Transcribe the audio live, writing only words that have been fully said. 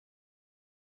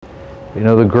You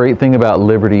know, the great thing about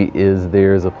Liberty is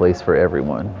there's a place for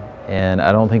everyone. And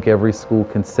I don't think every school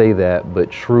can say that, but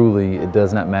truly it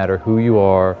does not matter who you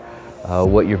are,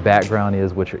 what your background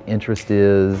is, what your interest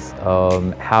is,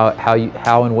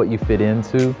 how and what you fit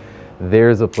into.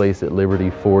 There's a place at Liberty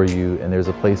for you, and there's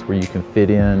a place where you can fit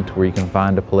in, to where you can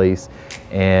find a place,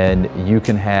 and you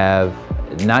can have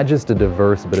not just a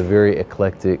diverse but a very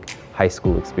eclectic high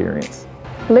school experience.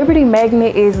 Liberty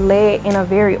Magnet is led in a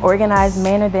very organized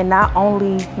manner that not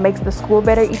only makes the school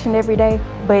better each and every day,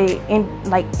 but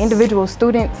individual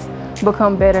students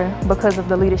become better because of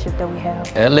the leadership that we have.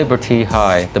 At Liberty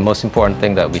High, the most important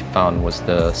thing that we found was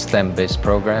the STEM-based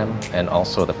program and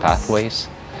also the pathways,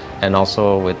 and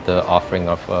also with the offering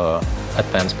of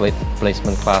advanced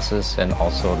placement classes and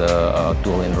also the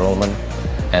dual enrollment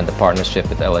and the partnership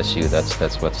with LSU.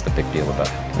 That's what's the big deal about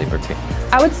Liberty.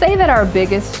 I would say that our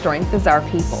biggest strength is our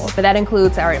people, but that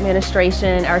includes our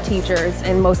administration, our teachers,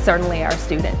 and most certainly our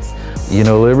students. You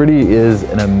know, Liberty is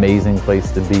an amazing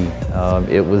place to be.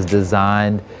 It was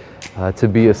designed to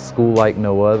be a school like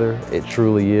no other. It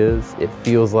truly is. It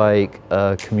feels like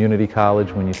a community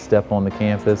college when you step on the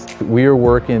campus. We are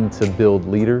working to build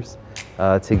leaders,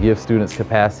 to give students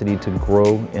capacity to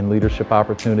grow in leadership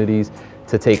opportunities,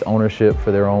 to take ownership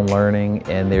for their own learning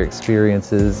and their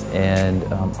experiences, and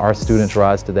our students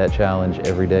rise to that challenge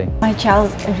every day. My child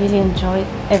really enjoyed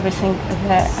everything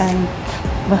there,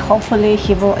 but hopefully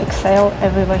he will excel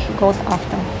everywhere he goes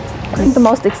after. I think the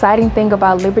most exciting thing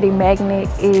about Liberty Magnet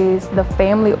is the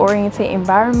family-oriented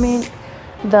environment,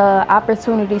 the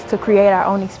opportunities to create our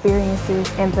own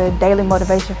experiences, and the daily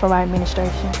motivation from our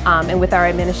administration. And with our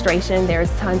administration,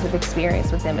 there's tons of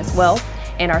experience with them as well.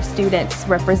 And our students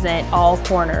represent all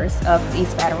corners of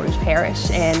East Baton Rouge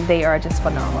Parish, and they are just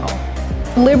phenomenal.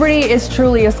 Liberty is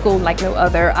truly a school like no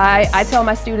other. I tell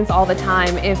my students all the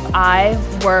time, if I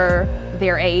were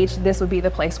their age, this would be the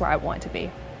place where I want to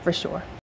be, for sure.